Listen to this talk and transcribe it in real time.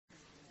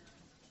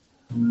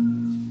Good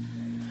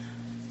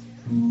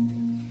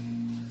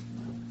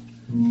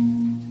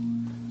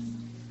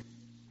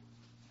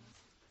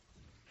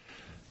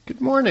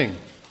morning.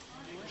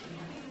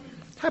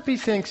 Happy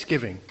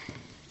Thanksgiving.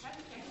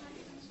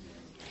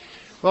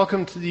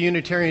 Welcome to the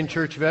Unitarian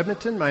Church of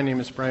Edmonton. My name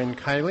is Brian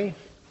Kiley.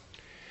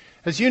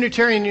 As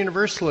Unitarian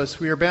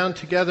Universalists, we are bound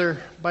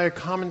together by a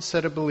common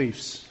set of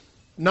beliefs.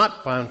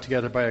 Not bound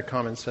together by a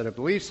common set of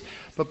beliefs,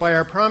 but by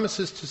our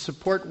promises to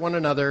support one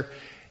another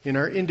in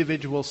our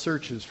individual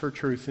searches for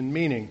truth and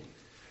meaning,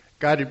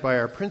 guided by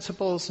our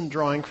principles and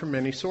drawing from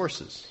many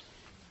sources.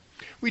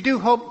 We do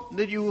hope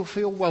that you will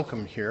feel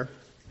welcome here.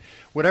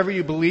 Whatever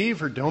you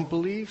believe or don't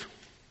believe,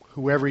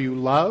 whoever you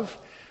love,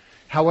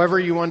 however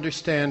you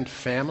understand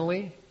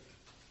family,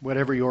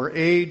 whatever your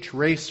age,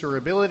 race, or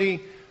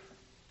ability,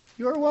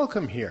 you are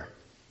welcome here.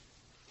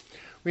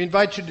 We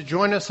invite you to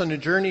join us on a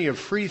journey of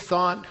free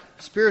thought,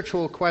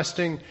 spiritual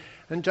questing,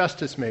 and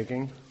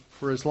justice-making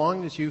for as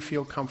long as you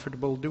feel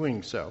comfortable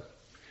doing so.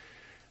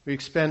 We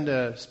extend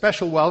a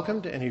special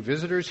welcome to any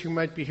visitors who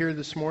might be here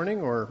this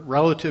morning or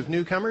relative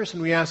newcomers,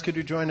 and we ask you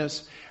to join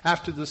us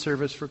after the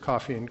service for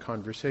coffee and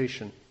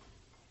conversation.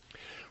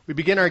 We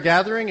begin our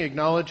gathering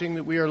acknowledging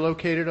that we are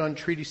located on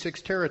Treaty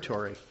 6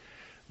 territory.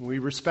 We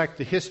respect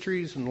the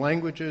histories and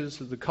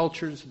languages of the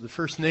cultures of the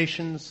First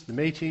Nations, the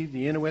Métis,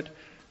 the Inuit,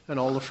 and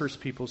all the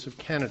First Peoples of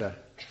Canada,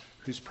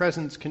 whose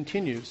presence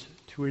continues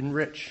to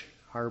enrich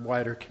our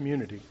wider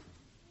community.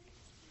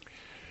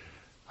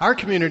 Our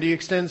community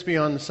extends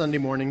beyond the Sunday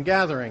morning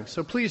gathering,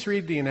 so please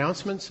read the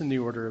announcements in the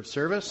order of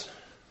service.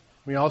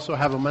 We also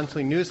have a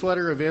monthly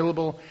newsletter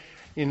available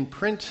in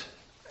print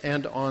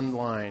and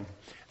online.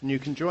 And you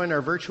can join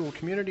our virtual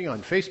community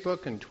on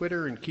Facebook and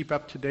Twitter and keep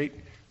up to date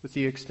with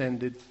the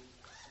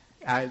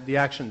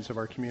actions of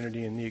our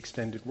community in the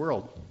extended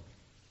world.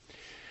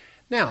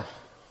 Now,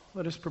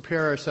 let us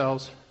prepare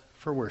ourselves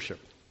for worship.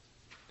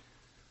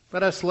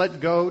 Let us let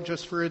go,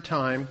 just for a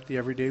time, the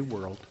everyday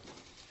world.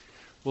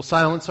 We'll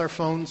silence our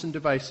phones and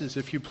devices,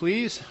 if you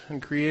please,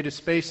 and create a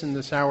space in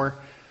this hour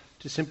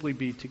to simply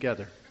be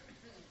together.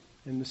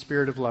 In the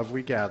spirit of love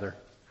we gather.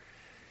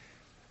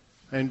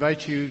 I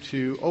invite you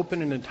to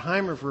open in a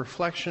time of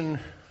reflection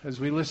as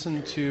we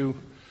listen to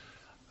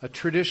a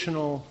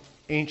traditional,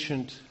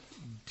 ancient,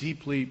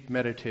 deeply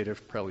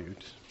meditative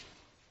prelude.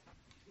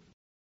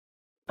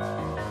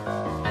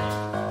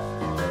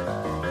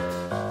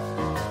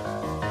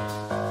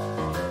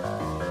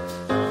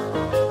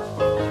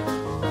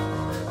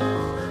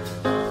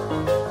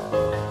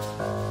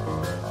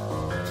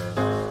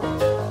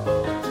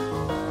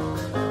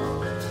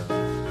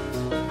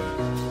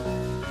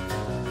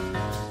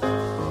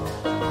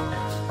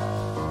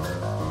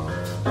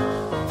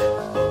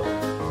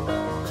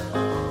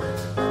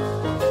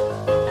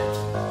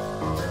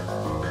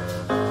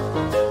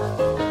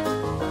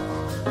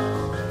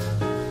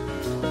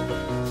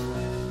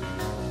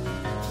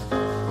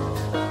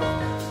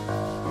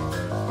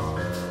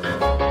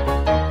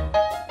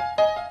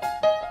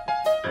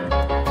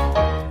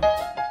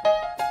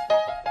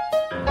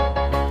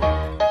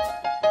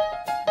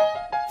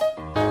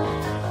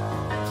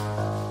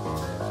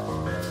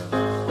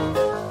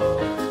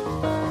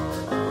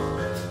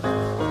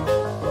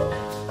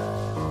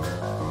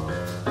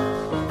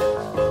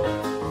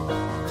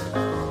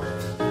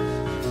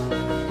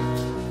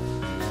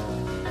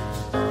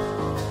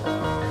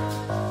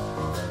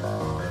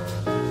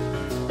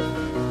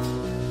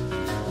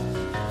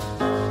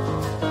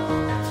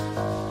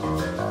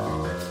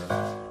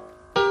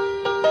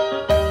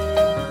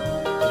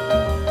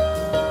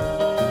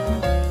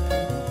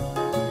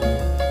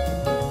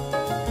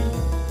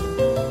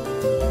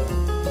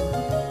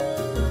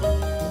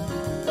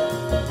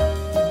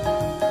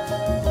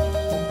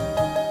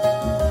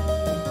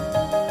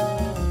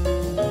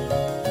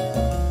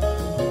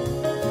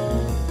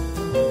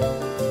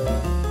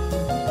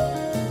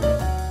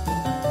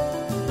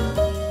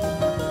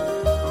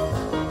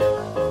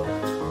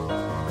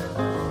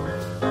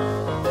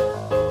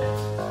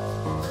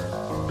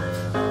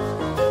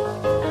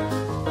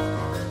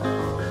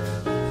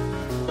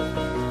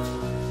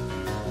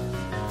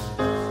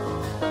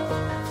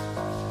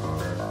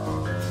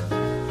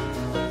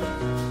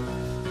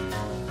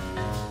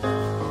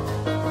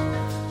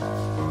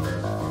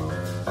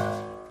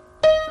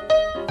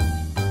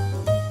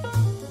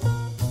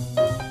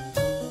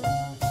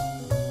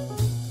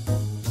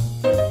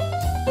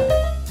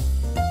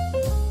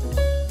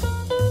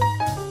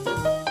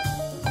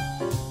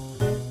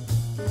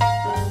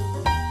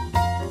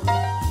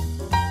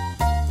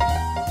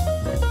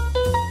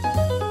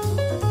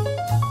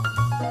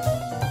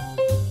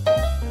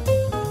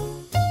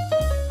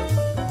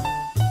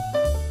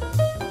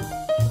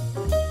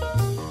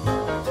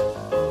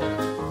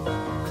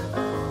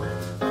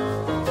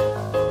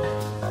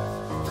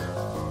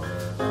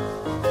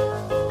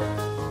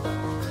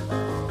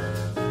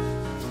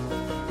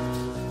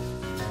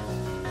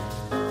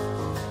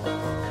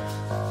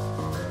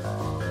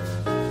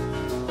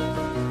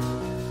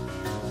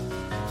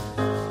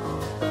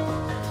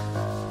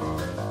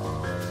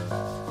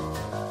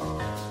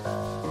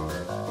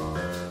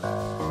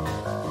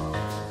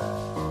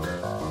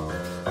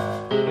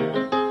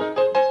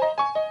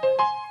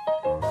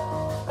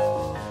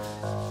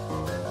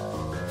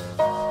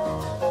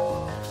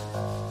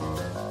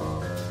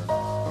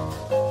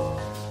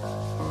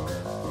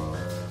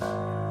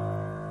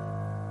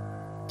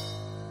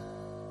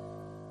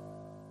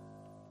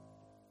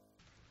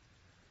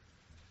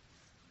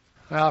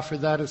 I offer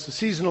that as a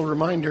seasonal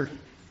reminder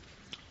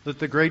that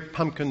the great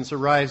pumpkin's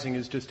arising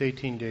is just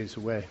 18 days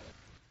away.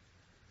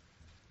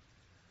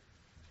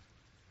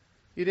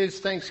 It is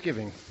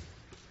Thanksgiving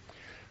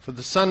for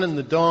the sun and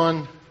the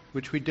dawn,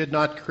 which we did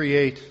not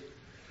create,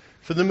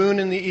 for the moon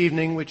in the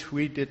evening, which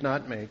we did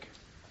not make,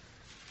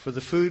 for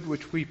the food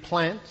which we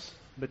plant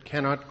but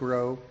cannot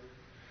grow,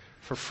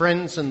 for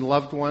friends and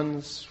loved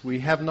ones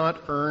we have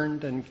not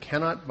earned and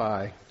cannot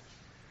buy,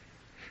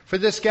 for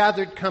this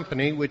gathered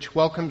company which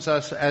welcomes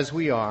us as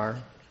we are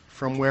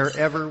from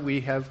wherever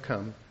we have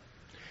come,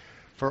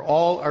 for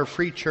all our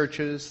free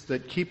churches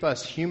that keep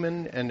us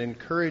human and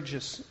encourage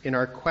us in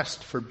our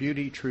quest for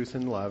beauty, truth,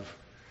 and love,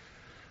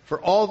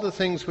 for all the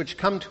things which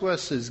come to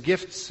us as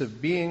gifts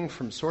of being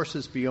from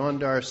sources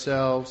beyond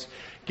ourselves,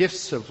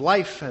 gifts of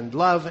life and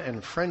love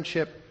and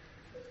friendship,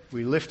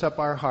 we lift up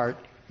our heart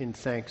in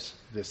thanks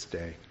this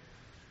day.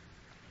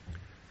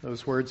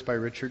 Those words by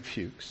Richard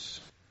Fuchs.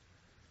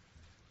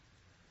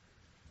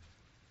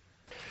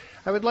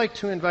 I would like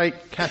to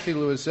invite Kathy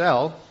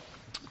Loisel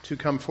to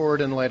come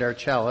forward and light our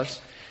chalice.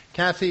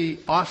 Kathy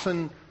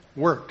often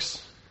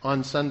works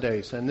on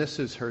Sundays, and this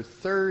is her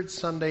third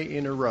Sunday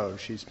in a row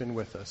she's been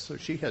with us, so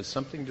she has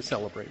something to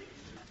celebrate.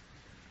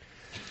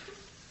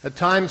 At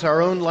times,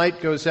 our own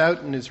light goes out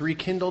and is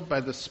rekindled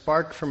by the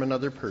spark from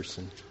another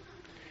person.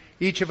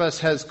 Each of us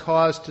has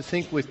cause to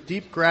think with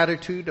deep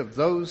gratitude of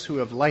those who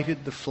have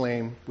lighted the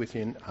flame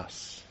within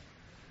us.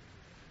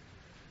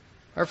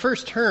 Our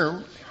first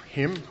hymn,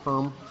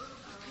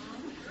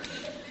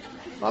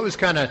 that was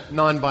kind of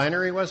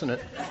non-binary, wasn't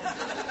it?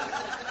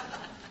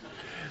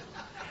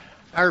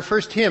 Our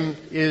first hymn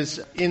is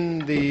in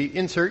the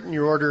insert in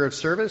your order of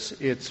service.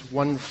 It's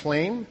One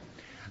Flame.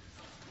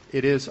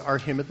 It is our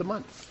hymn of the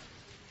month.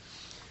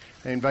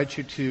 I invite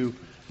you to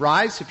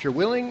rise if you're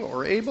willing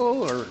or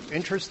able or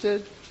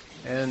interested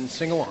and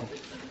sing along.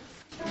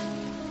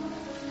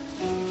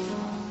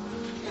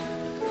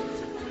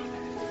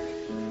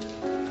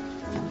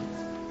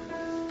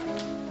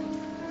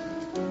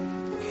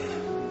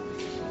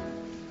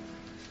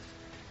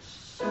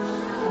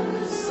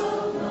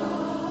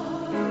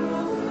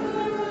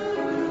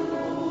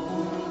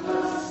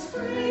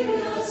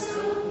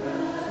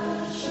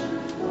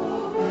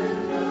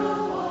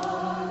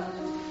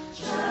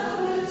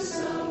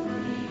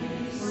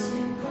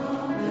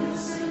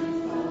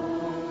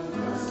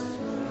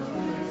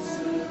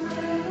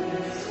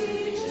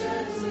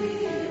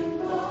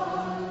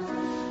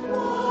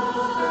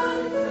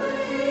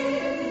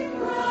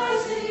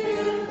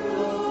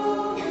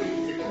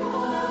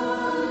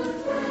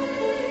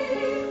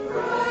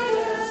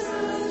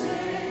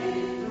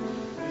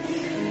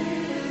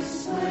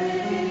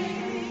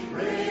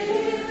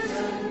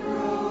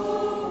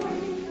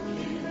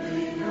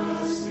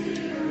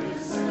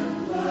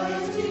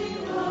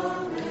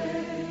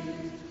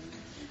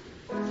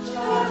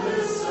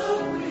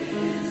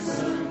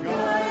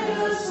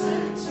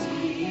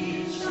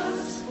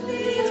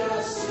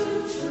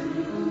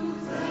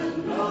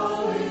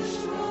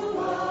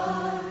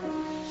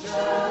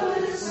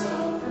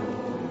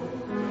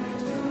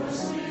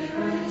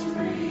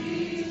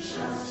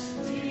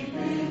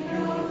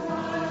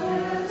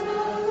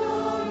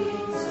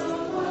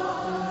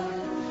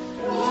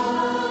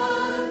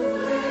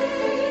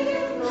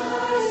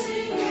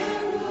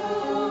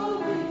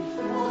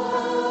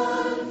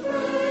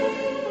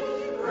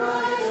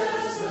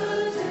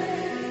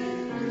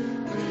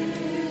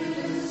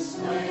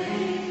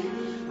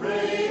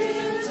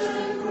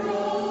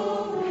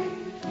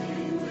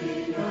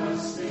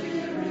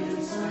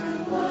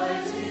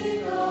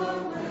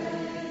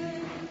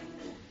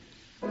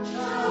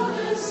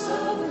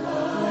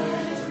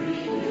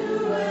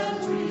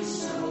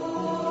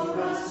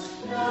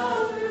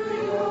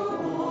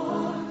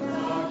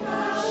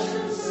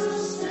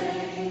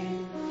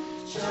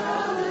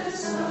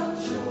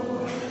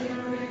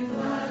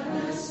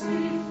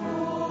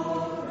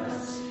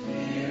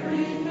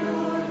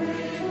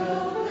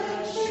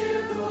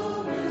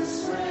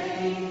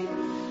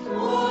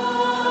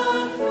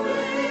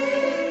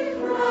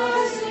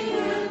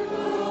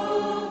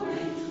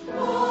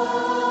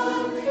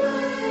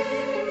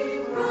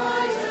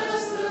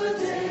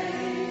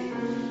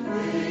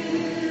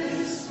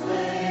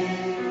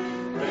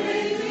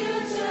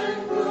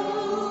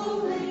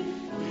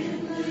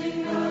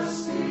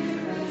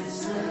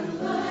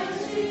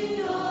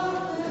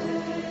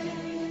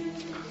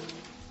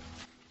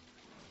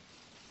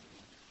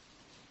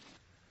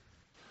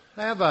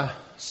 I have a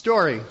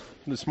story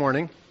this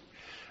morning,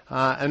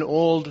 an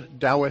old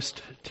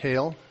Taoist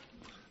tale.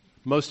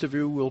 Most of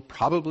you will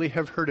probably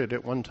have heard it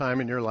at one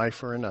time in your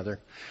life or another,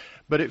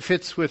 but it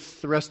fits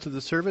with the rest of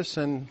the service,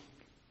 and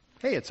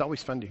hey, it's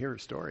always fun to hear a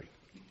story.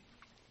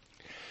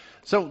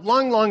 So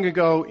long, long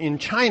ago in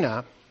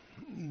China,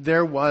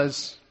 there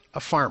was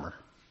a farmer.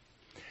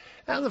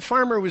 Now, the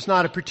farmer was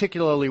not a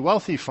particularly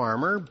wealthy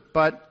farmer,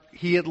 but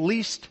he at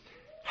least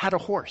had a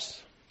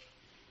horse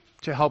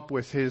to help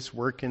with his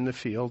work in the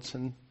fields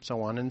and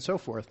so on and so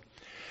forth.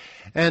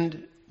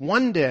 And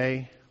one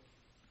day,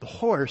 the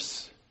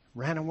horse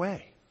ran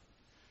away.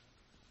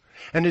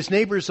 And his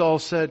neighbors all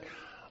said,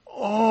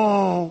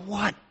 "Oh,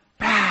 what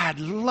bad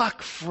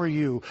luck for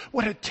you.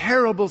 What a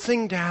terrible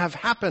thing to have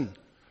happen."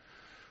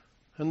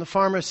 And the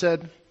farmer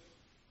said,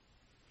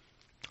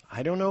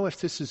 "I don't know if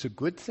this is a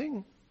good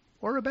thing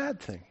or a bad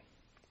thing."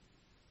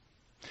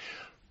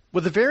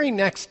 Well, the very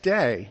next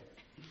day,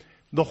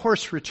 the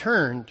horse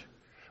returned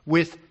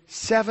with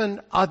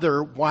 7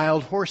 other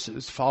wild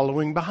horses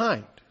following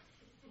behind.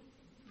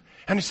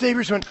 And his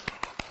neighbors went,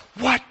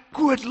 "What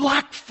good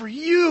luck for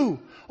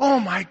you! Oh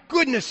my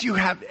goodness, you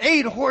have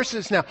 8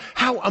 horses now.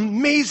 How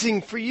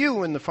amazing for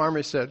you." And the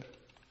farmer said,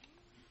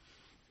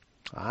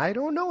 "I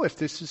don't know if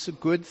this is a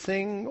good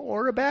thing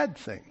or a bad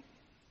thing."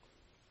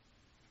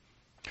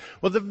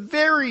 Well, the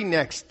very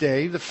next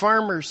day, the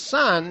farmer's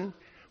son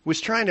was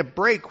trying to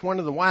break one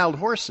of the wild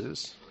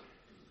horses,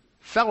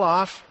 fell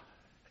off,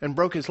 and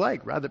broke his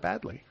leg rather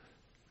badly.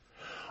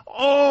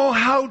 "Oh,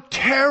 how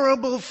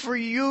terrible for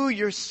you.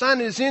 Your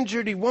son is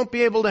injured. He won't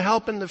be able to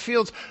help in the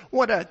fields.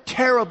 What a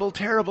terrible,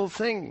 terrible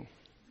thing."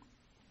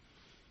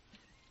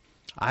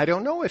 I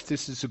don't know if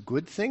this is a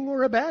good thing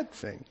or a bad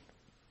thing.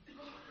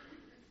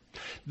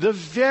 The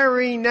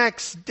very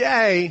next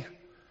day,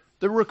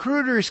 the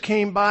recruiters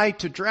came by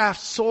to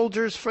draft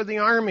soldiers for the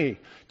army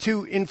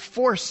to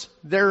enforce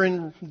their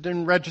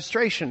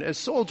registration as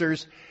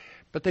soldiers,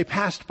 but they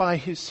passed by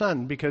his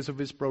son because of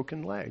his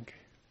broken leg.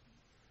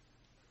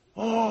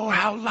 "Oh,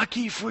 how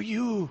lucky for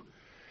you.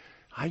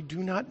 I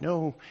do not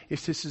know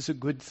if this is a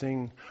good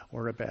thing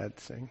or a bad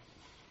thing."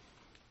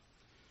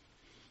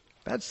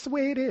 That's the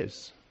way it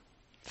is.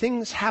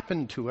 Things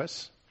happen to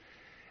us,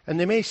 and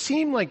they may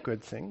seem like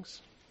good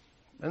things,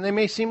 and they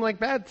may seem like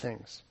bad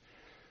things,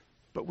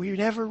 but we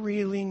never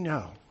really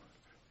know.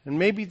 And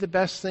maybe the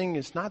best thing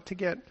is not to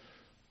get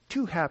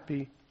too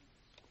happy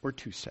or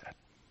too sad.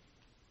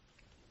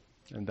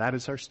 And that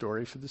is our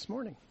story for this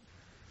morning.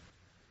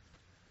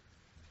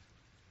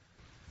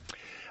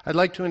 I'd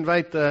like to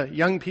invite the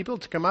young people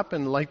to come up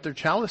and light their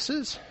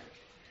chalices.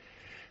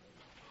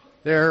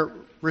 Their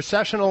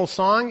recessional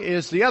song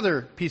is the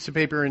other piece of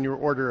paper in your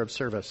order of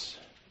service.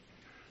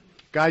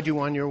 Guide you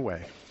on your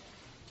way.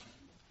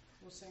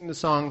 We'll sing the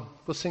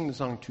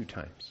song 2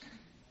 times.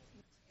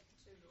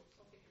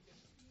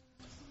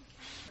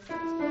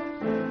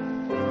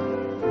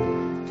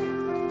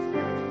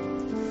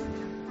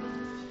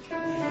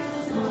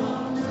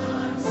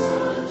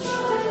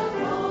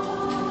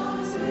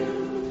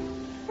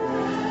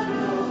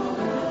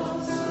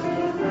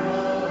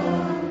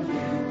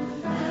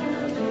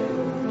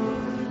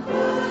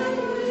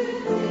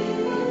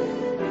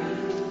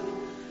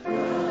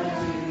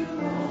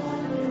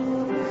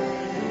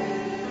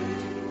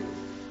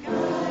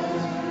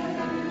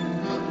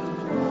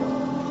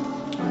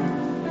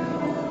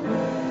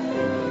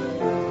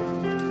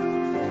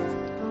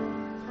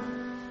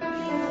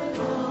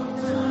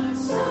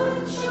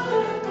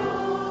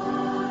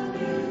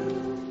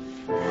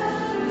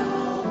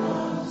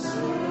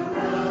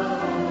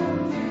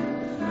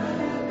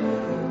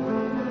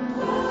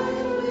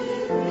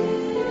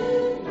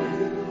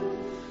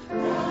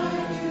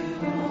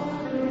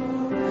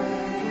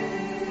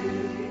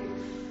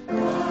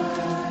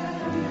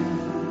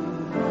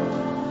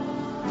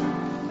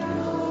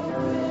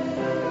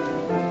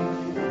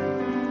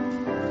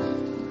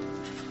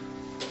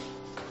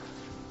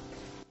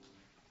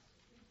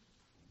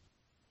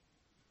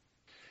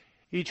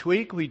 Each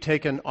week we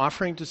take an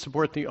offering to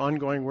support the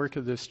ongoing work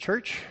of this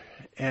church,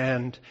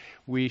 and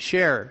we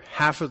share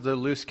half of the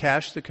loose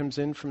cash that comes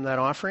in from that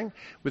offering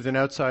with an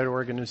outside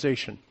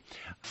organization.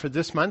 For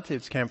this month,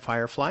 it's Camp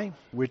Firefly,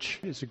 which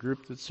is a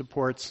group that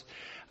supports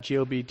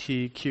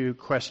GLBTQ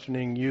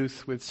questioning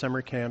youth with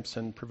summer camps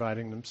and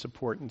providing them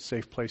support and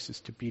safe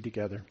places to be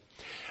together.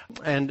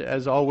 And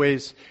as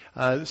always,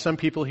 some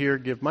people here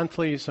give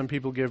monthly, some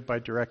people give by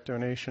direct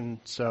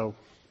donation, so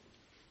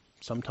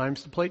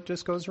sometimes the plate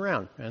just goes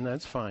around, and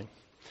that's fine.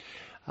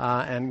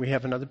 And we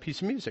have another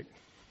piece of music.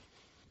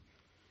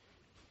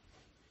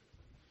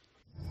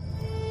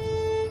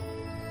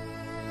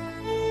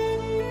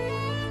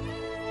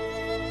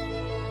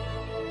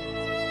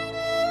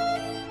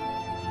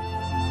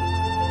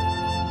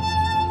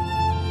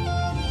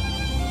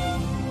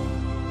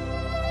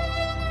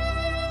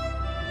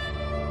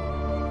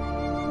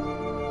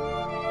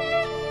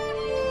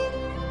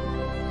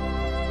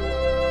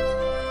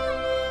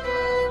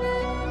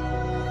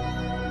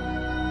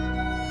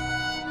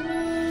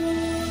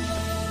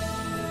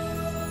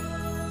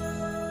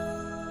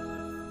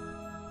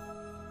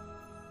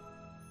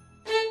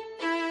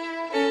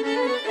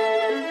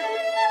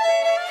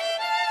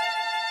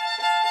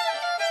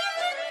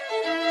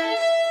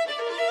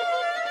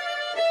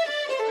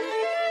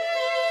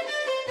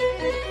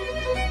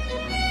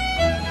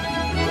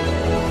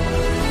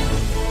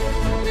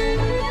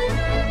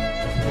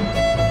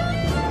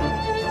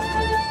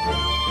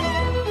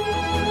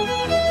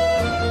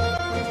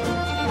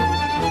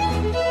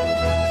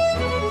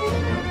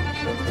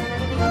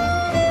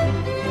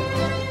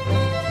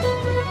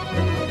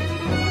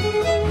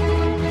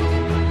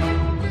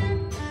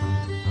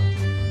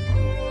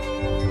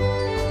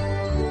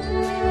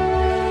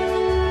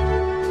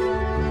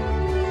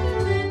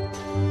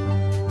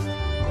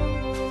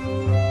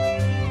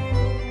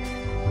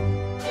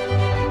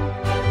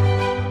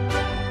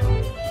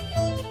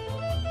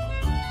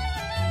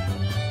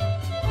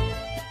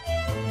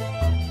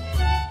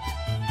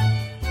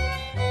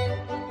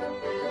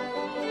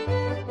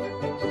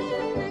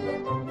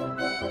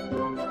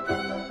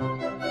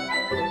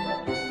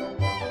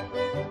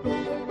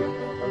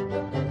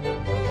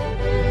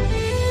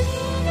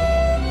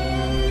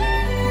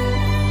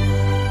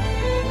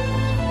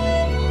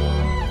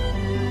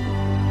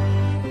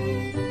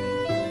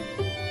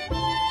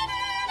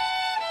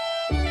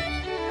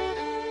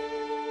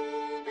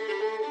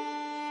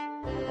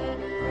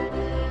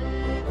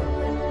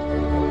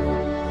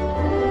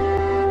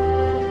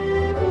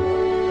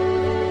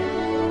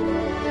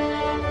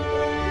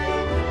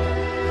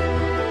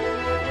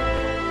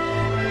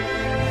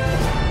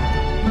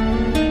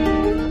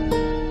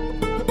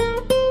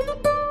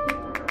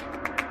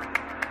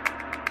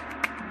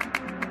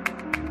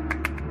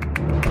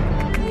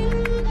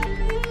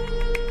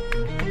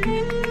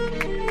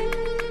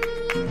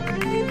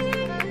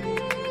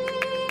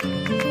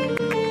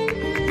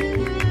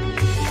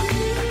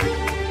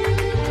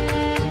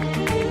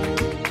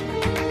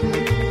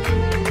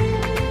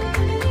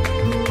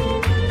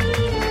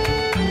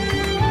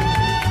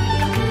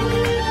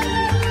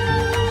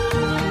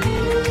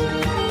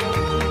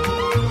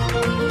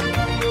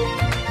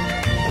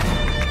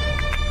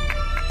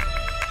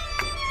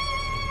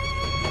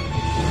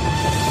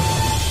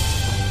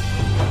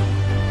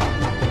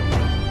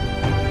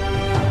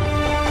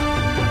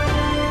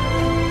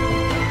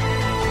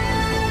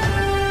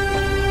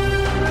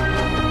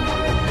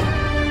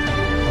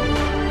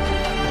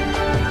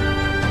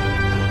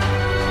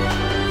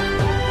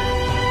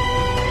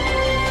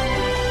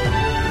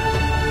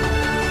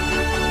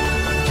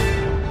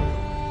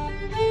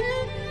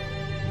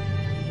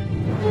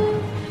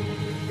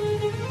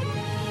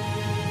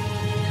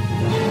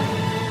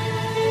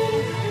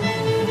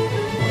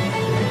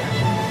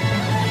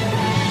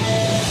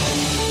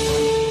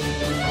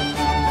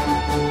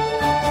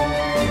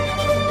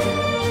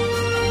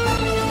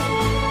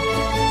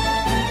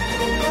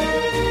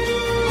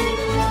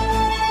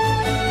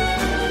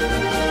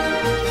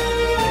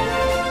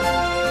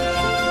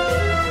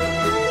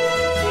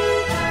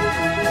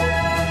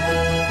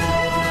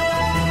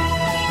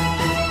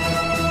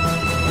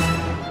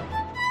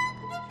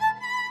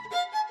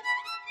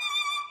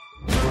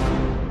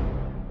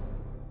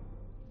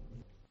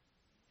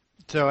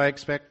 So I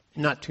expect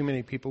not too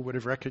many people would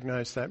have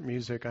recognized that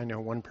music. I know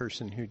one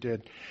person who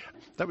did.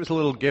 That was a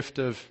little gift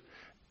of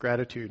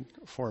gratitude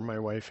for my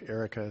wife,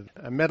 Erica.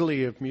 A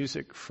medley of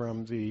music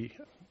from the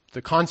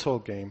console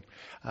game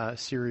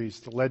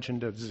series, The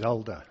Legend of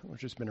Zelda,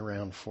 which has been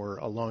around for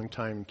a long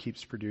time and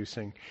keeps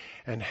producing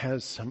and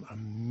has some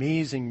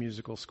amazing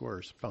musical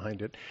scores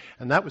behind it.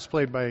 And that was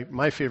played by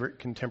my favorite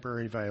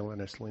contemporary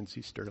violinist,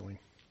 Lindsey Sterling.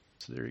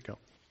 So there you go.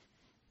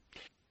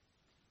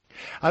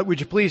 Would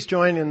you please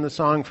join in the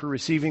song for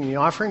receiving the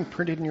offering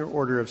printed in your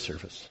order of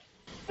service?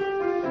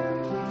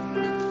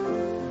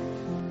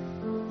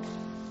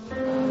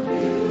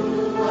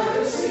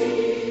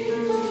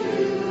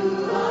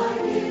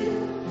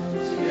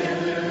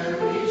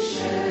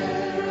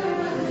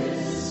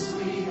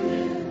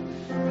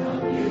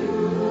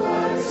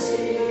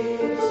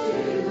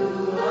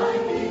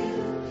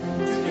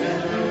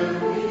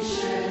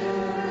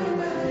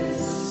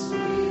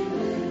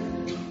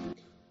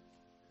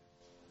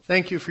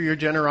 Thank you for your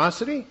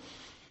generosity.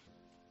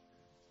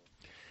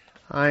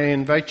 I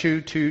invite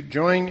you to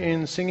join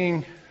in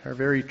singing our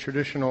very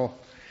traditional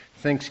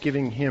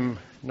Thanksgiving hymn,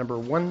 number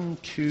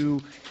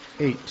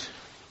 128,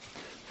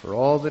 For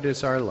All That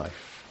Is Our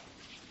Life.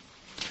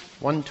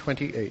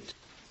 128.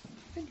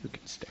 And you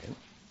can stand.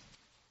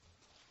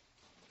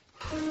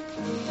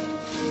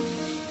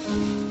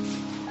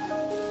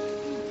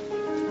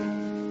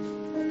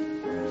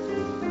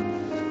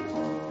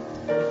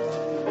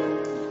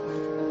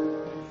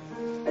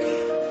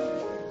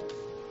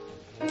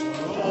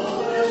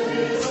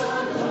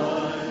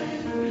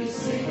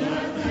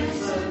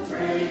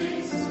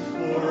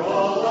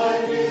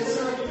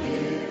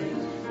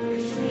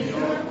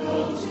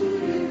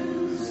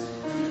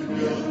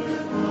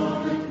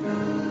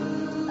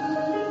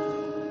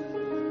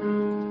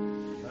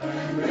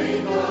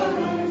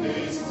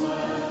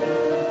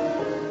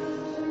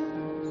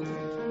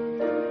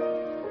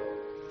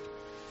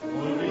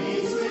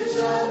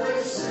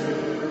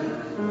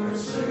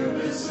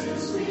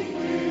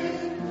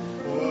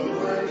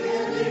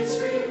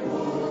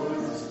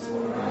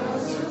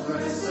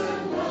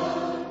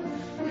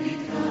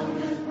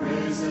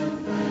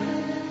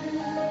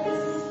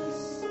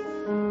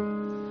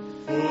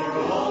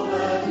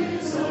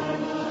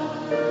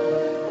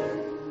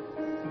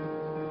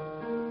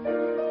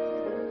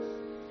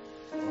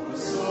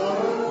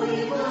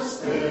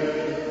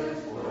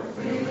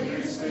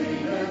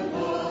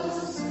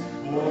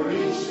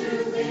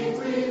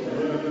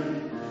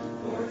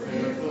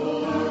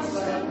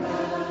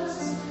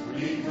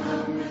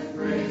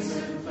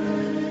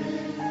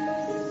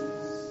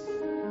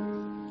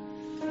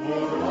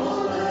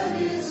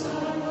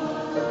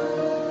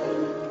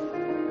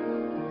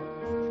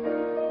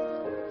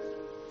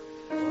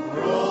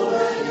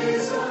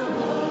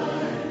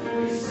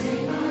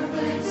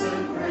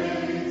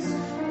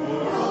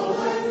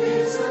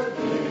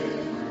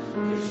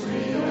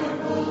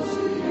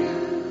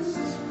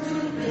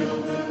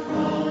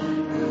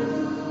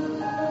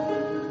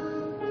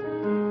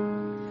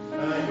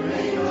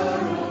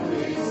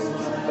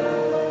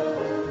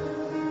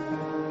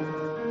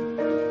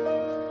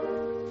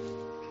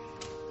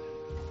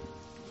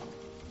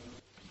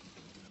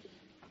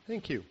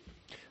 Thank you.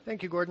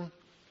 Thank you, Gordon.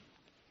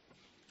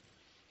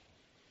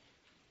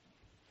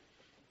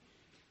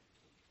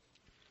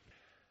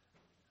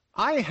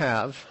 I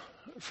have,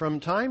 from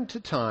time to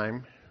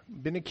time,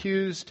 been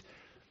accused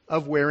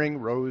of wearing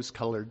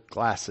rose-colored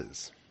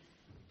glasses.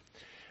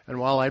 And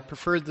while I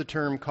preferred the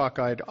term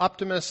cockeyed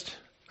optimist,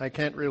 I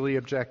can't really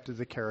object to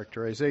the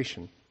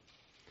characterization.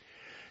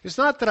 It's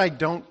not that I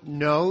don't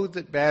know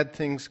that bad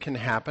things can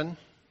happen.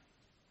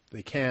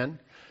 They can.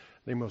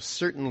 They most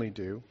certainly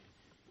do.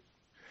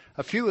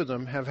 A few of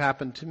them have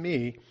happened to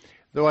me,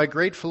 though I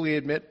gratefully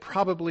admit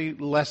probably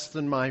less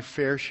than my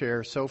fair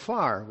share so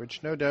far,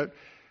 which no doubt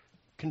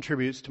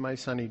contributes to my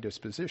sunny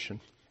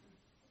disposition.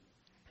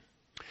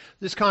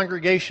 This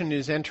congregation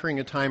is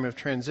entering a time of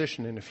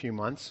transition in a few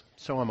months.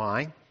 So am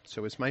I.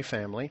 So is my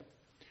family.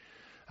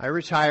 I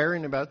retire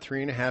in about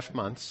 3.5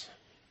 months.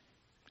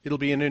 It'll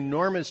be an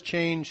enormous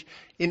change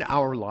in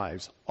our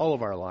lives, all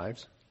of our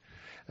lives,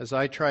 as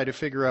I try to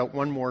figure out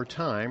one more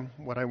time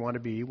what I want to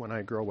be when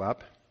I grow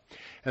up.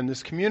 And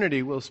this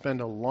community will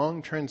spend a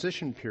long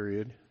transition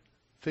period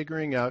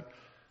figuring out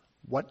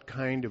what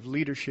kind of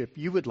leadership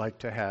you would like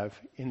to have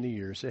in the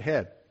years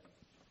ahead.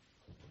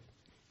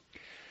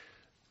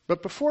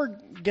 But before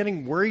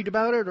getting worried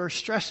about it or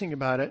stressing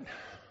about it,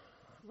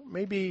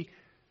 maybe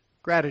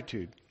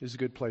gratitude is a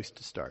good place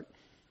to start.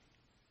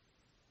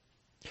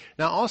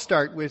 Now, I'll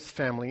start with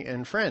family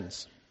and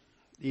friends,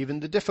 even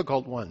the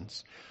difficult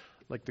ones,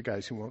 like the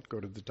guys who won't go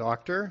to the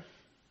doctor,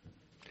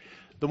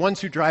 the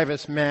ones who drive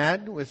us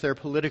mad with their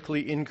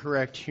politically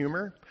incorrect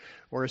humor,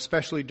 or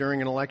especially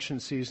during an election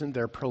season,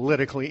 their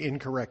politically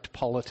incorrect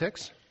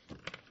politics.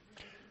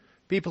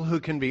 People who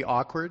can be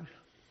awkward,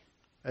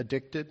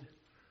 addicted,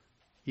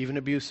 even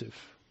abusive.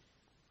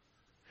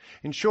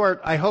 In short,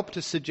 I hope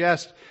to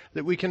suggest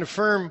that we can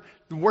affirm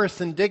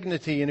worth and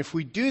dignity, and if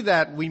we do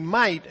that, we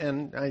might,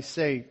 and I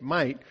say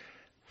might,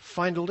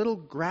 find a little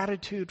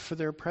gratitude for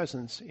their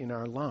presence in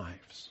our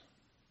lives.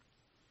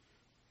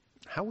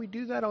 How we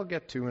do that, I'll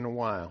get to in a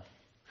while.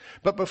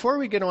 But before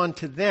we get on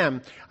to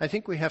them, I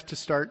think we have to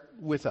start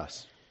with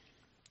us,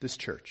 this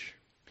church.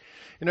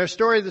 In our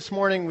story this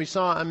morning, we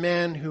saw a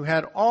man who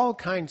had all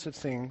kinds of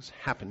things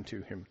happen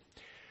to him.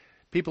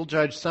 People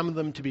judged some of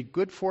them to be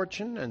good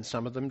fortune and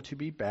some of them to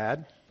be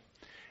bad.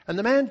 And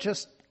the man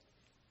just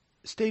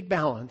stayed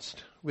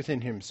balanced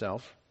within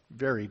himself,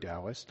 very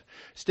Taoist,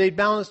 stayed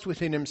balanced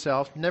within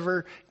himself,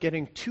 never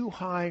getting too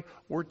high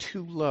or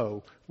too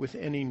low with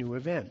any new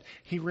event.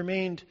 He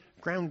remained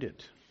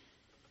grounded.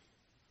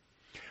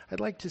 I'd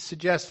like to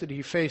suggest that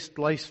he faced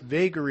life's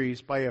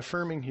vagaries by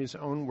affirming his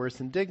own worth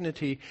and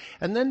dignity,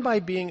 and then by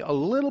being a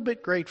little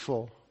bit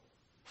grateful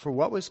for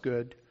what was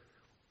good,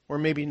 or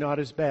maybe not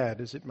as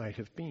bad as it might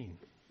have been.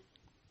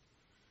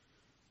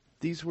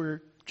 These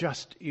were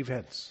just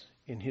events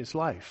in his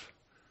life,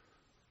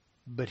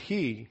 but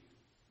he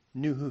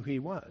knew who he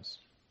was.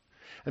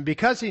 And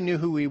because he knew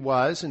who he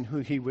was and who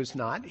he was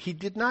not, he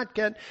did not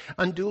get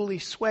unduly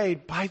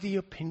swayed by the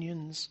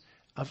opinions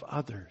of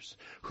others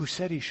who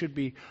said he should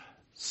be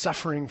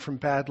suffering from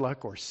bad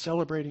luck or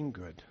celebrating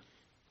good.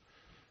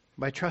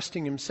 By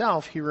trusting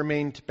himself, he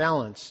remained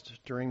balanced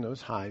during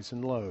those highs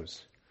and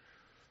lows.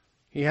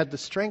 He had the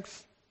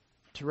strength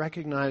to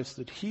recognize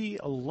that he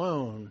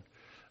alone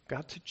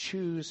got to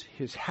choose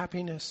his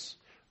happiness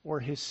or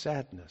his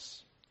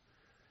sadness.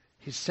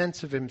 His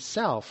sense of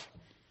himself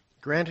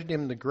granted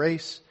him the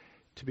grace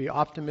to be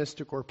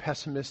optimistic or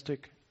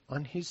pessimistic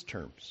on his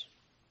terms.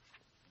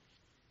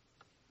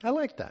 I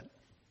like that.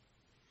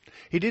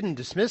 He didn't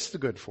dismiss the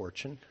good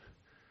fortune,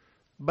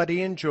 but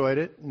he enjoyed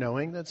it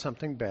knowing that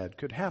something bad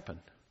could happen.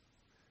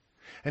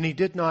 And he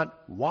did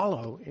not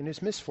wallow in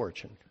his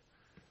misfortune,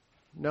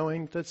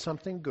 knowing that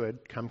something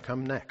good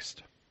come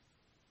next.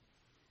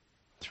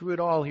 Through it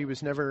all, he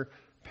was never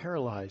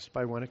paralyzed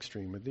by one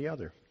extreme or the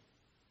other.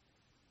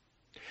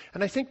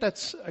 And I think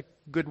that's a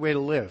good way to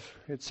live.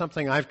 It's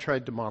something I've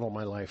tried to model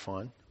my life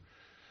on.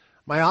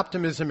 My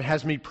optimism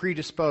has me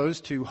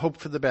predisposed to hope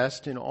for the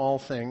best in all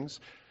things,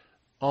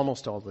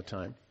 almost all the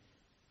time.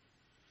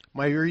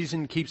 My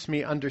reason keeps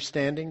me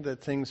understanding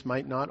that things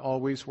might not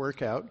always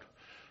work out,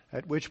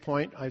 at which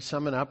point I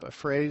summon up a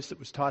phrase that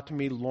was taught to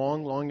me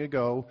long, long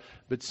ago,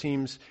 but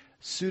seems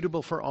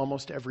suitable for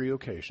almost every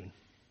occasion.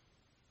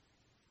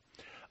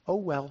 Oh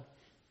well.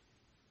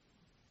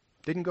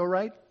 Didn't go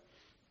right?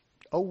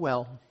 Oh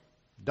well.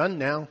 Done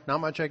now. Not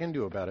much I can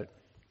do about it.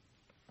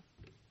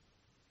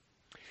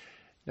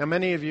 Now,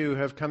 many of you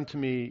have come to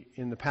me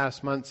in the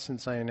past months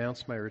since I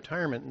announced my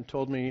retirement and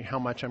told me how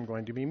much I'm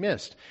going to be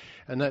missed.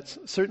 And that's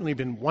certainly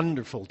been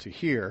wonderful to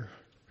hear,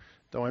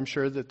 though I'm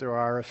sure that there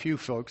are a few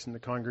folks in the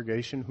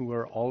congregation who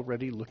are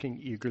already looking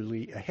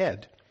eagerly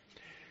ahead.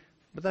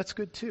 But that's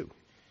good too.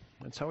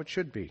 That's how it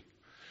should be.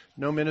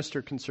 No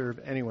minister can serve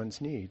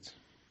anyone's needs.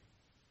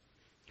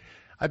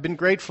 I've been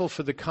grateful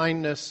for the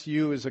kindness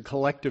you as a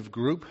collective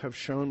group have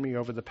shown me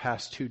over the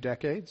past 2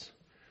 decades.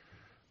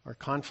 Our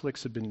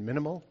conflicts have been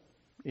minimal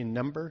in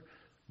number,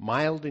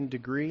 mild in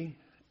degree,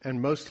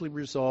 and mostly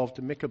resolved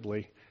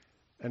amicably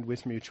and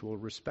with mutual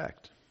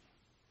respect.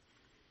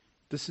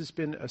 This has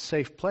been a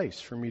safe place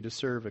for me to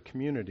serve a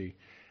community,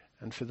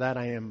 and for that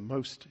I am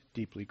most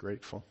deeply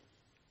grateful.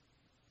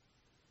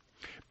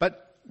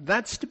 But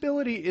that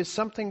stability is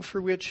something for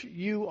which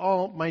you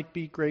all might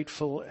be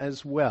grateful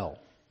as well,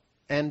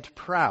 and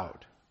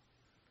proud.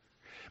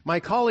 My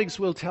colleagues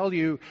will tell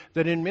you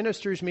that in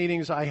ministers'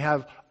 meetings I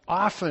have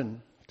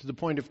often, to the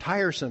point of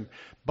tiresome,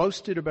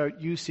 boasted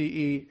about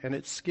UCE and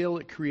its skill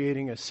at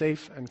creating a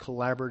safe and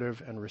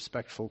collaborative and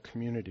respectful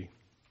community.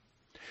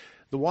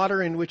 The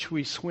water in which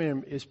we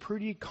swim is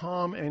pretty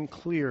calm and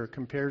clear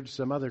compared to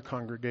some other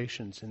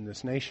congregations in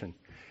this nation.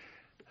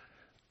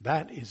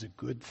 That is a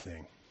good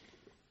thing.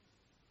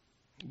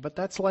 But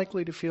that's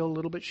likely to feel a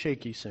little bit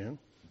shaky soon.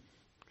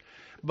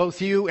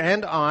 Both you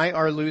and I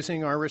are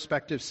losing our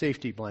respective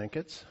safety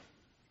blankets.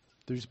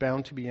 There's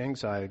bound to be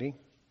anxiety.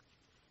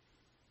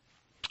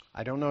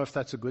 I don't know if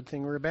that's a good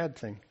thing or a bad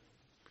thing.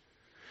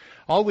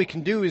 All we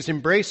can do is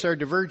embrace our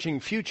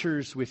diverging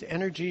futures with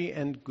energy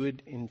and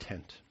good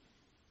intent.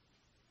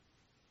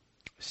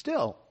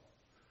 Still,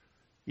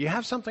 you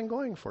have something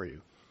going for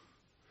you.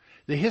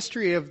 The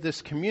history of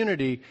this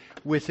community,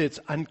 with its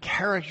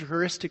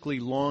uncharacteristically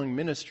long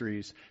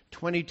ministries,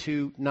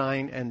 22,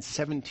 9, and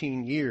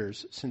 17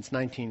 years since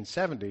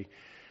 1970,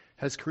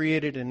 has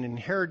created an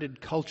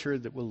inherited culture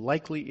that will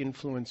likely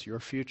influence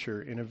your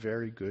future in a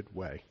very good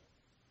way.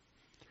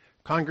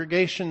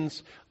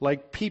 Congregations,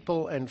 like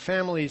people and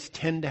families,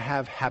 tend to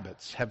have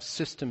habits, have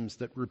systems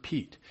that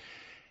repeat.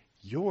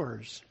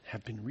 Yours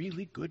have been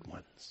really good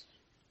ones.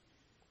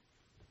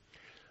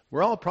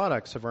 We're all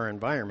products of our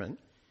environment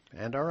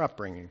and our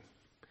upbringing.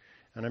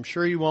 And I'm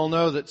sure you all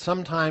know that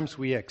sometimes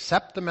we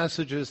accept the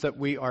messages that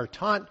we are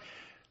taught,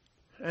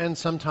 and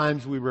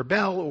sometimes we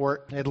rebel,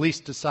 or at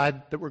least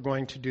decide that we're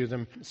going to do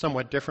them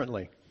somewhat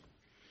differently,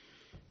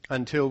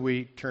 until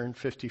we turn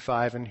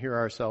 55 and hear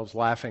ourselves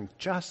laughing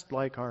just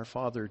like our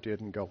father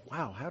did and go,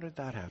 wow, how did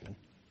that happen?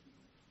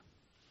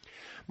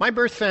 My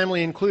birth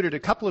family included a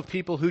couple of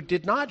people who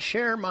did not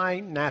share my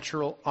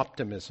natural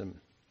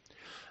optimism.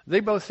 They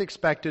both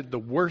expected the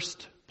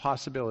worst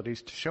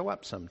possibilities to show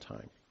up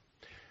sometime.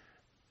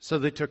 So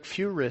they took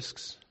few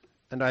risks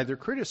and either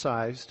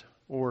criticized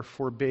or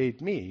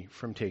forbade me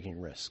from taking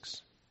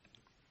risks.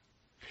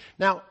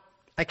 Now,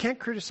 I can't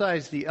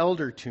criticize the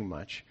elder too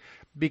much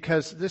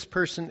because this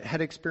person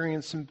had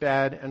experienced some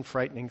bad and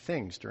frightening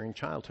things during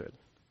childhood.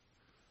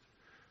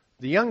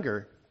 The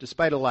younger,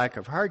 despite a lack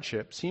of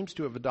hardship, seems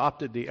to have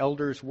adopted the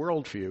elder's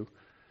worldview,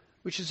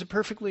 which is a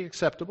perfectly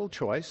acceptable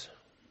choice,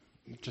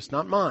 just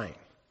not mine.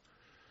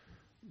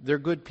 They're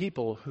good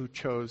people who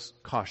chose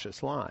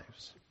cautious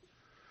lives.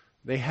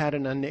 They had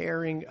an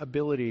unerring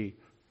ability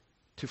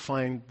to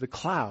find the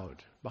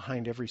cloud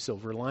behind every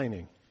silver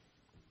lining.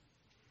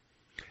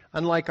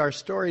 Unlike our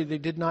story, they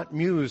did not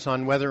muse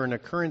on whether an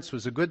occurrence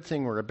was a good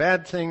thing or a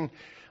bad thing.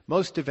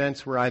 Most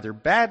events were either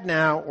bad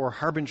now or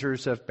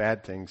harbingers of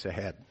bad things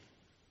ahead.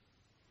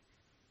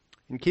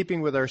 In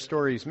keeping with our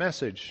story's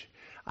message,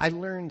 I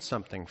learned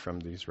something from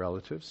these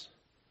relatives.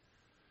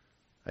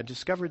 I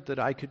discovered that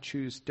I could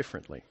choose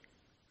differently.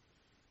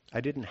 I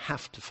didn't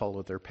have to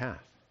follow their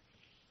path.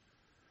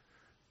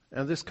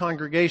 Now, this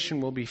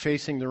congregation will be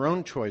facing their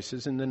own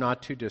choices in the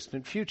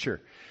not-too-distant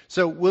future.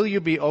 So will you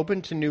be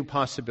open to new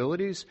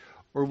possibilities,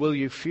 or will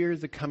you fear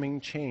the coming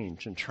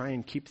change and try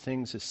and keep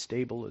things as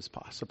stable as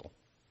possible?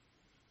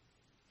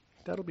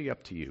 That'll be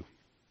up to you.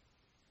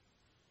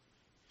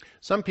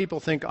 Some people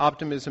think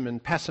optimism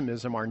and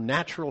pessimism are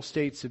natural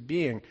states of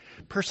being,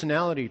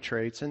 personality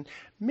traits, and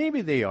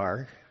maybe they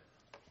are,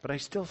 but I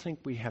still think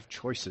we have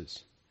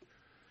choices.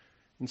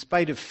 In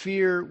spite of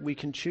fear, we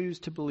can choose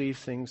to believe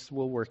things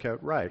will work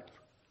out right.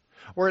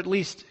 Or at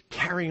least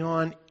carry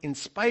on in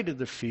spite of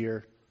the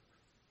fear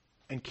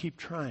and keep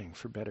trying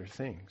for better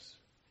things,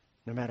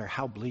 no matter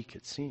how bleak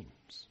it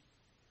seems.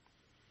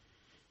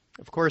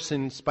 Of course,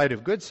 in spite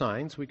of good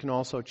signs, we can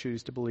also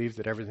choose to believe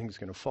that everything's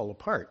going to fall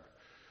apart.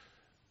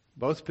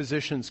 Both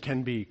positions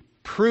can be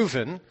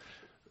proven,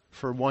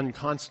 for one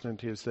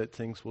constant is that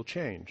things will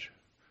change.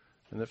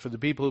 And that for the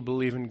people who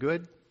believe in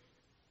good,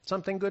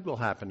 something good will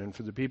happen. And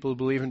for the people who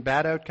believe in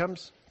bad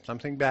outcomes,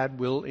 something bad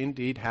will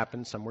indeed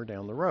happen somewhere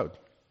down the road.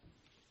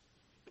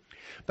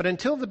 But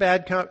until the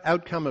bad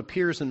outcome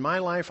appears in my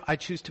life, I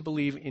choose to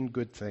believe in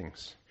good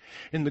things,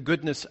 in the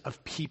goodness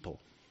of people.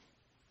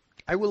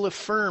 I will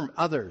affirm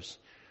others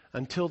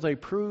until they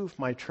prove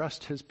my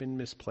trust has been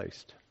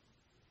misplaced.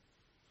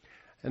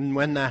 And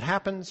when that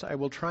happens, I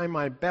will try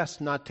my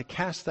best not to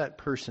cast that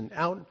person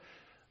out,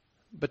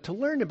 but to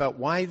learn about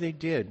why they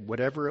did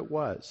whatever it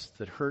was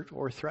that hurt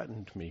or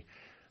threatened me.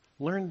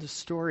 Learn the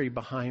story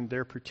behind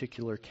their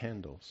particular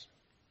candles.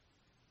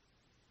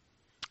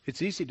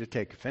 It's easy to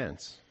take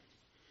offense.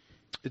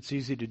 It's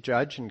easy to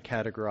judge and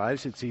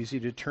categorize. It's easy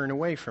to turn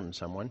away from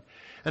someone.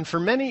 And for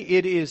many,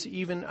 it is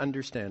even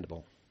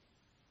understandable.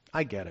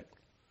 I get it.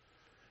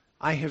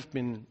 I have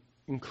been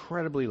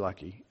incredibly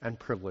lucky and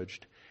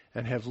privileged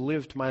and have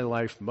lived my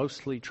life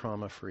mostly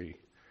trauma-free.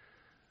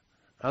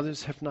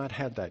 Others have not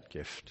had that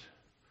gift.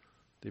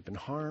 They've been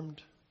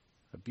harmed,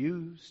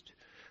 abused,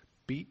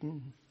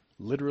 beaten,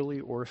 literally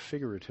or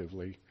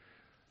figuratively,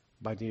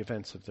 by the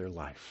events of their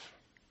life.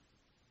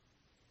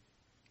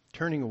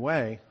 Turning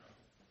away,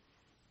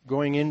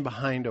 going in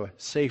behind a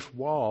safe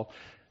wall,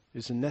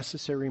 is a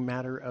necessary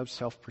matter of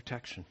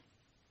self-protection.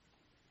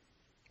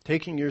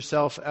 Taking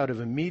yourself out of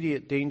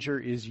immediate danger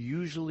is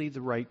usually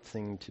the right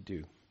thing to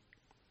do.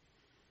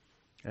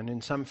 And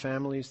in some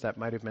families, that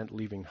might have meant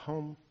leaving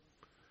home,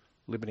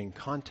 limiting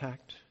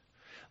contact,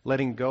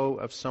 letting go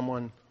of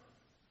someone,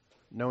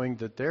 knowing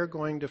that they're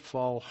going to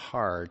fall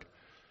hard,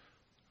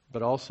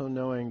 but also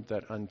knowing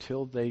that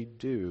until they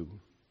do,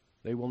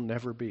 they will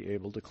never be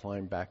able to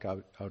climb back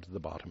out of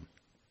the bottom.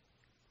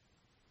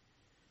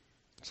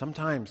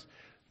 Sometimes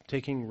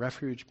taking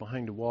refuge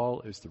behind a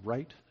wall is the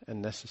right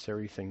and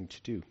necessary thing to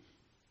do.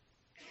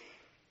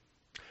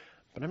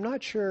 But I'm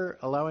not sure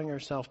allowing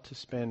ourselves to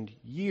spend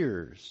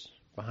years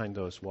behind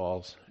those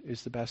walls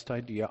is the best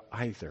idea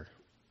either.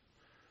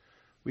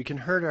 We can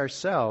hurt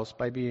ourselves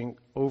by being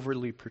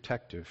overly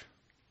protective.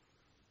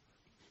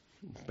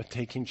 But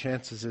taking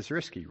chances is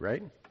risky,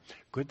 right?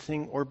 Good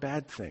thing or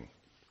bad thing.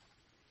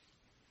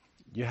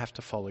 You have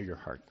to follow your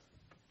heart.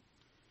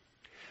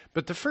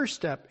 But the first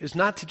step is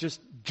not to just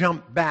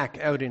jump back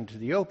out into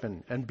the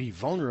open and be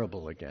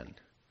vulnerable again.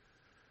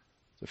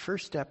 The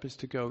first step is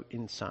to go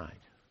inside,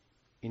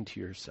 into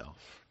yourself.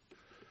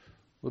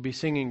 We'll be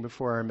singing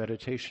before our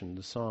meditation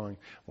the song,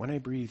 "When I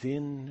breathe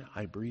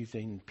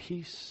in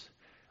peace.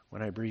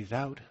 When I breathe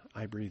out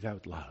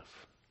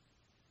love."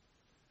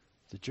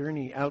 The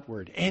journey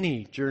outward,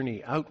 any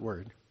journey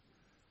outward,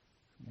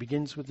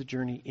 begins with the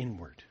journey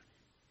inward,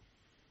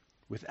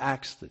 with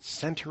acts that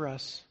center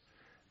us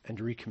and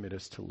recommit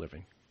us to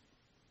living.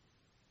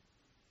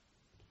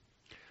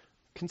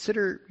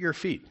 Consider your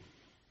feet,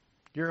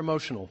 your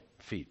emotional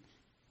feet.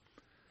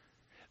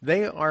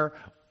 They are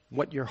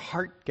what your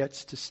heart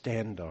gets to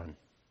stand on.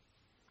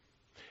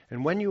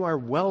 And when you are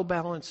well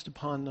balanced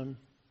upon them,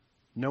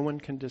 no one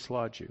can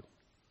dislodge you.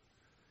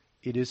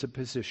 It is a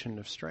position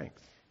of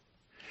strength.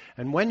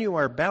 And when you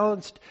are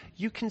balanced,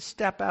 you can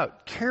step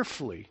out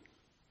carefully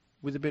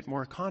with a bit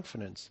more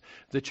confidence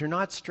that you're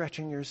not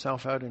stretching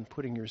yourself out and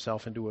putting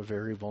yourself into a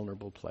very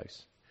vulnerable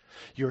place.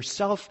 Your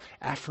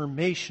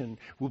self-affirmation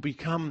will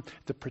become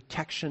the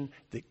protection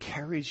that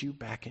carries you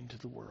back into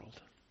the world.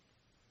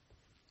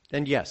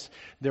 And yes,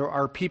 there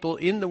are people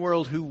in the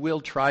world who will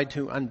try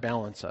to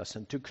unbalance us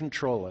and to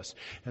control us.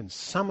 And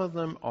some of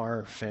them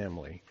are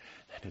family.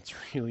 And it's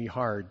really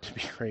hard to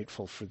be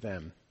grateful for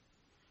them.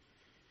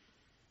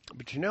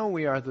 But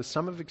we are the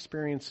sum of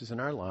experiences in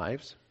our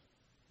lives,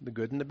 the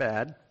good and the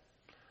bad.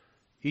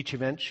 Each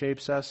event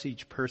shapes us.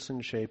 Each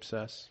person shapes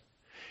us.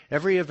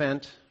 Every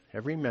event,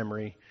 every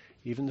memory,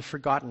 even the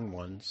forgotten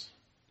ones,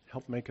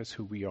 help make us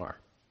who we are.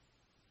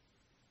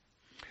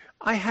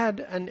 I had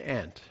an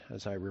aunt,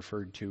 as I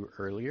referred to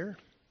earlier.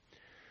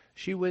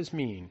 She was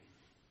mean.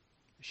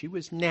 She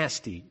was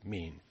nasty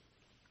mean.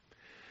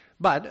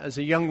 But as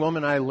a young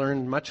woman, I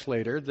learned much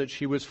later that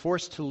she was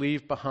forced to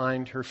leave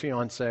behind her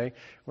fiancé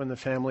when the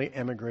family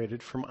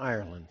emigrated from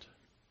Ireland.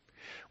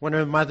 When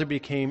her mother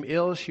became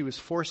ill, she was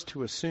forced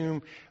to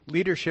assume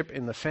leadership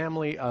in the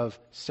family of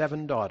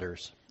 7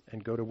 daughters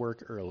and go to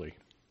work early.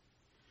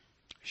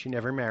 She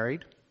never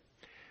married.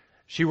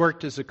 She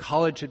worked as a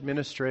college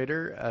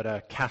administrator at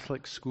a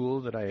Catholic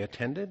school that I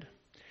attended.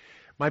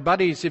 My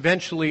buddies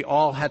eventually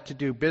all had to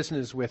do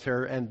business with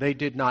her, and they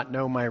did not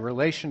know my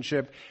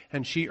relationship,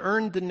 and she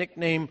earned the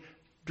nickname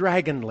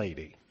Dragon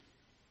Lady.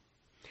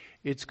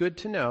 It's good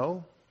to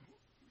know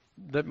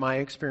that my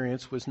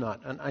experience was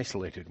not an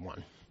isolated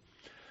one.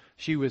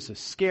 She was a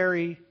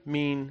scary,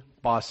 mean,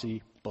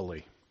 bossy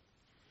bully.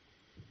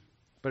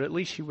 But at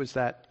least she was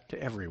that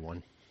to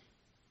everyone.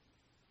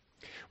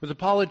 With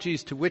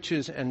apologies to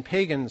witches and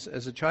pagans,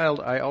 as a child,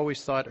 I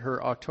always thought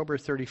her October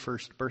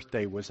 31st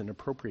birthday was an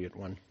appropriate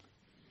one.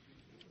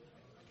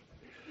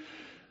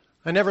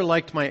 I never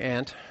liked my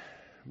aunt,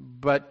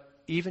 but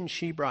even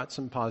she brought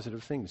some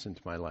positive things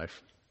into my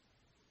life.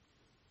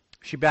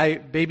 She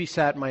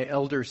babysat my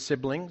elder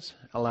siblings,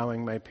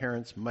 allowing my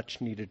parents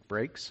much-needed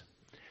breaks.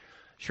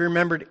 She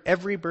remembered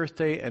every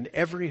birthday and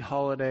every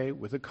holiday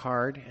with a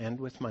card and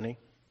with money.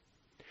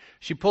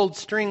 She pulled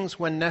strings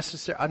when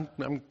necessary.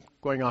 I'm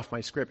going off my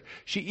script.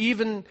 She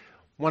even,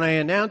 when I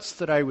announced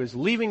that I was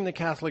leaving the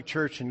Catholic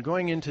Church and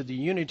going into the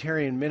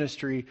Unitarian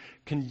ministry,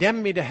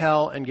 condemned me to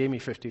hell and gave me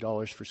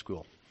 $50 for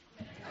school.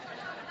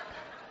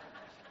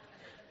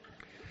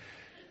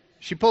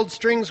 She pulled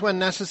strings when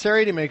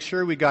necessary to make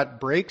sure we got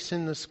breaks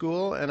in the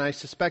school, and I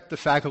suspect the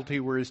faculty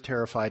were as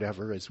terrified of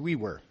her as we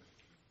were.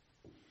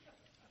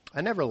 I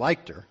never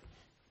liked her,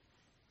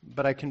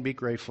 but I can be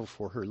grateful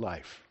for her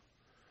life.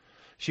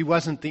 She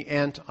wasn't the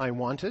aunt I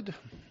wanted,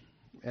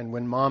 and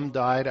when Mom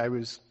died, I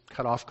was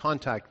cut off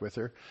contact with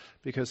her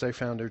because I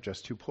found her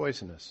just too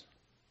poisonous.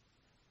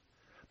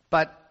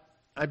 But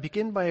I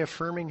begin by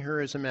affirming her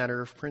as a matter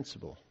of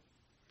principle,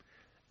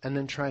 and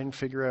then try and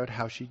figure out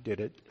how she did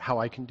it, how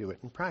I can do it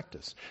in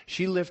practice.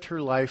 She lived her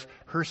life,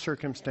 her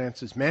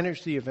circumstances,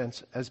 managed the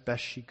events as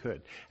best she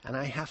could, and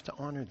I have to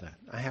honor that.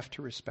 I have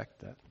to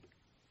respect that.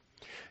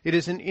 It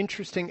is an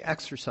interesting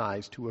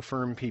exercise to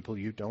affirm people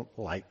you don't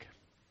like,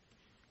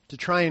 to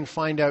try and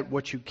find out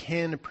what you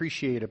can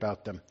appreciate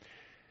about them.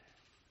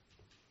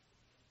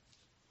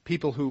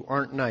 People who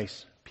aren't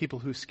nice, people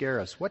who scare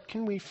us. What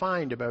can we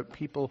find about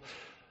people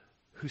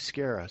who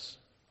scare us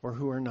or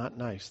who are not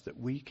nice that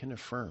we can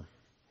affirm?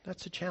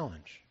 That's a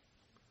challenge.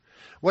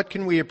 What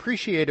can we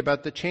appreciate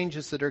about the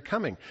changes that are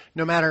coming,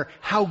 no matter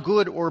how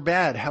good or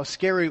bad, how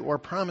scary or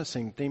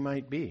promising they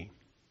might be?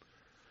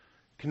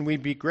 Can we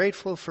be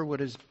grateful for what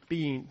has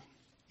been,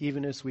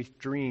 even as we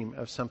dream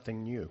of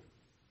something new?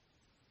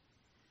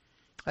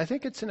 I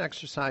think it's an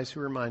exercise that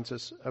reminds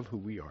us of who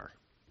we are.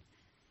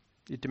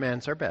 It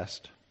demands our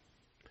best.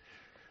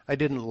 I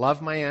didn't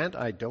love my aunt.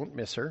 I don't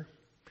miss her.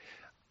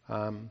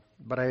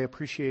 But I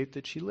appreciate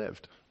that she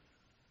lived.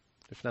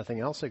 If nothing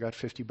else, I got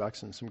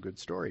 $50 and some good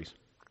stories.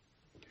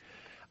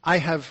 I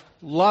have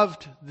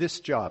loved this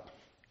job.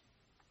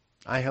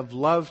 I have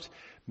loved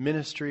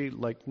ministry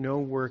like no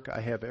work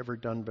I have ever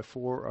done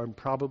before and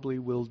probably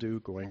will do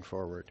going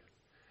forward.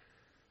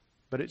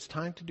 But it's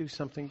time to do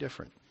something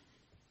different.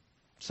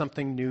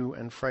 Something new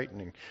and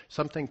frightening.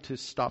 Something to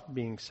stop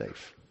being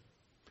safe.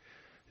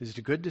 Is it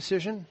a good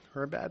decision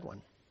or a bad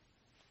one?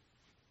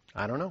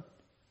 I don't know.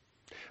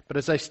 But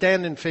as I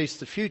stand and face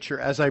the future,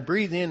 as I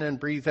breathe in and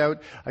breathe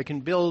out, I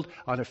can build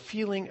on a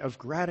feeling of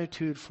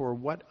gratitude for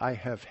what I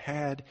have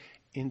had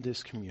in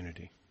this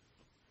community.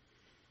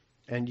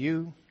 And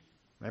you,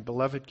 my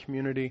beloved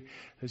community,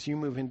 as you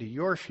move into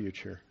your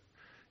future,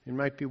 it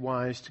might be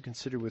wise to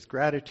consider with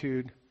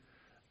gratitude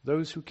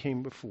those who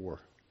came before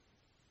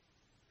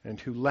and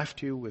who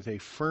left you with a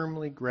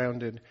firmly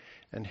grounded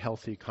and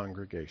healthy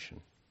congregation.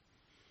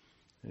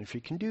 And if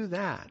you can do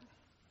that,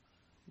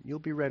 you'll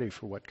be ready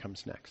for what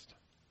comes next.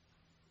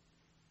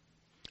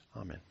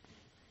 Amen.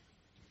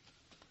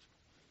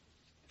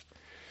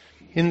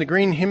 In the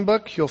Green Hymn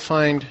Book, you'll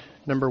find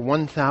number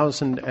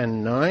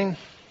 1009.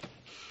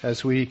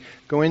 As we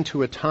go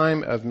into a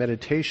time of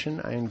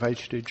meditation, I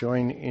invite you to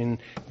join in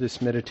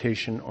this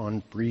meditation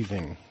on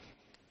breathing.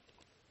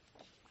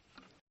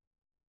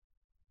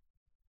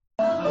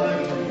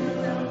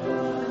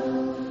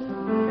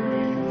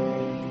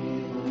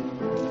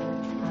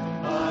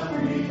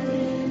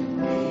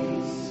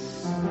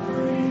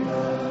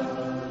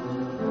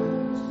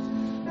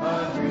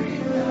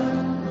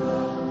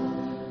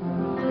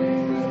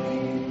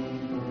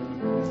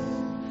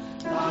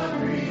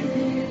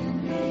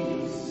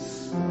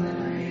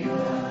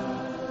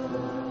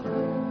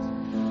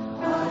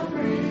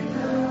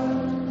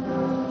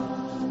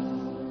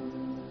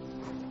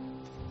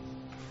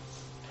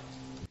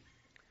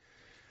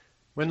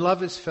 When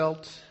love is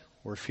felt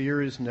or fear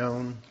is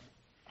known,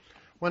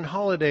 when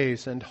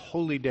holidays and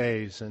holy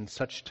days and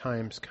such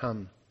times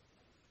come,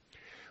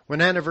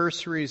 when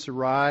anniversaries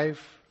arrive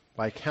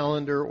by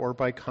calendar or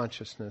by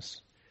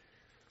consciousness,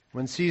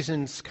 when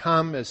seasons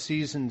come as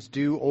seasons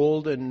do,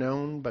 old and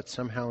known but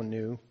somehow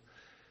new,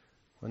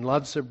 when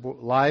lives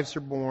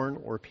are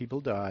born or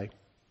people die,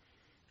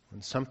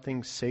 when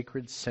something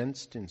sacred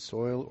sensed in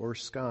soil or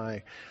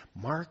sky,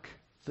 mark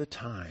the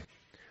time,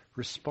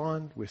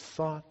 respond with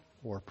thought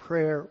or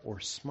prayer, or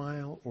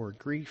smile, or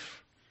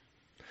grief.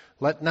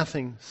 Let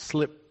nothing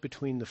slip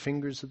between the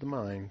fingers of the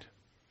mind,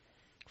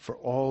 for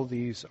all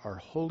these are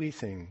holy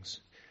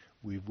things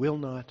we will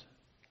not,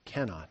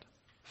 cannot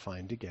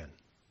find again.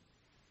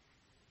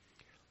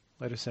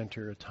 Let us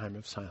enter a time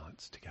of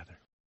silence together.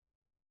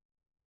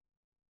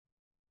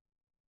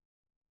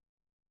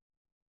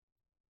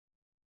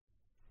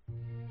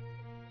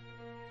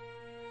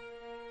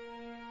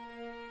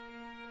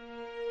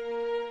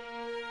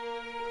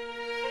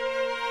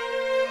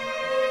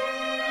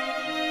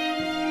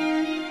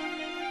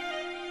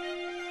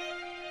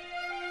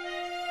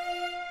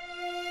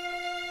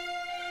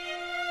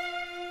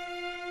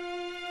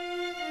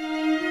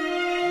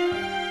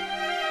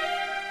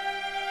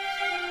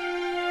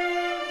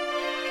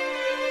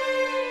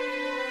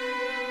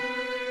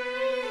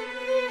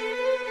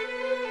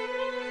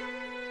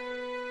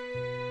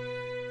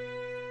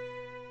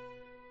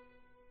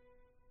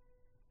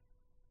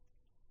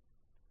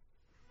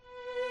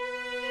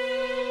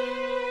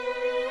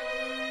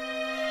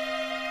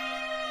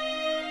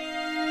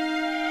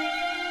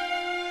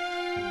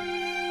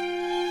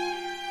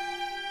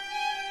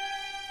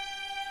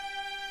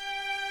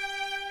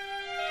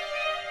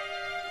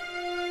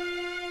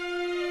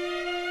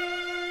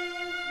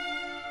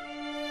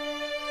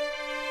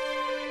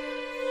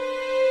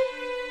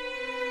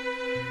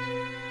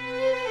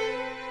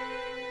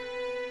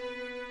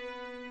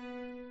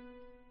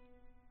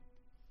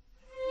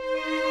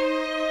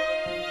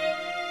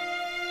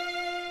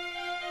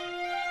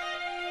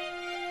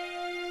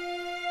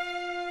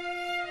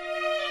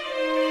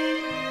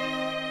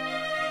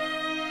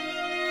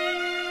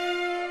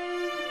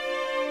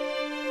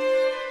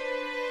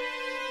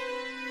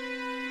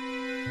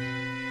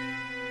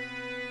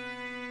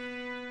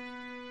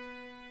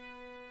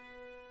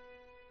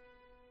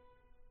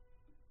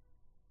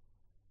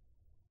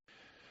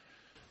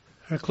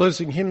 Our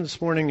closing hymn this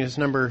morning is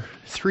number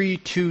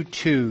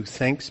 322,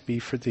 Thanks Be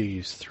for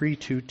These,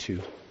 322.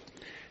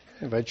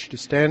 I invite you to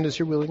stand as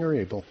you're willing or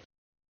able.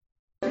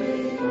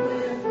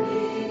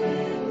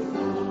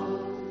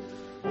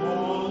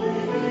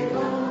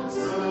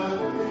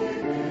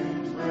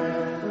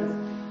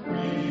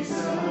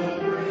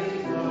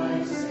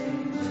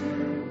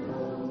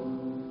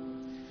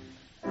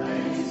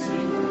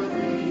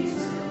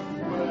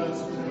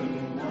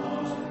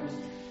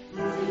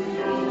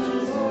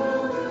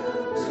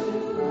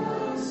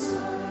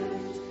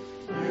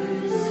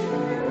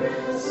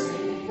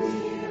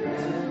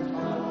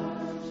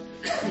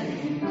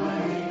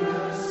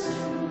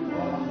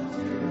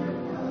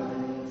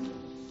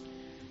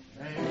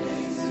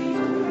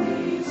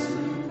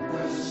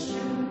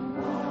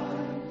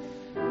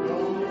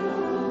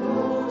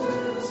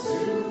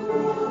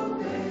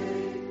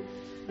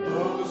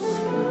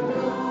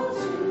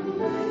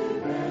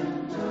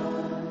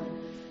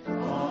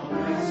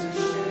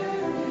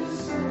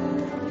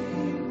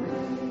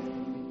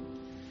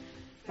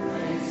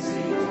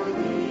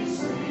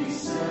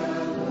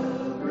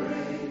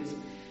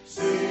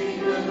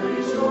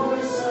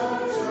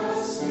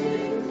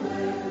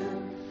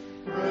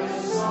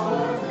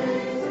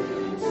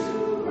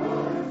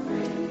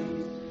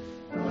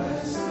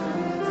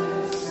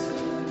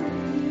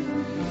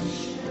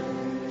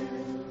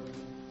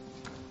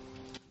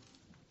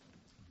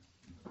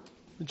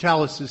 The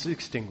chalice is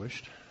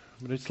extinguished,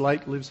 but its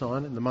light lives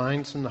on in the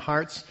minds and the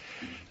hearts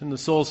and the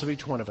souls of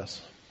each one of us.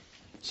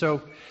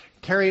 So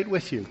carry it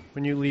with you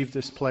when you leave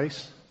this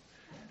place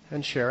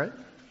and share it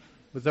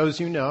with those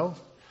you know,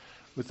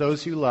 with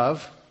those you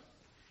love,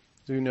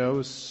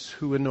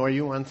 who annoy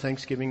you on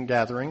Thanksgiving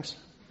gatherings,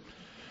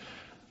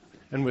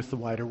 and with the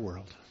wider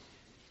world.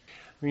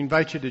 We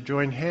invite you to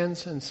join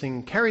hands and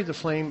sing "Carry the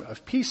Flame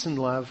of Peace and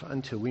Love"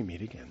 until we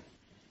meet again.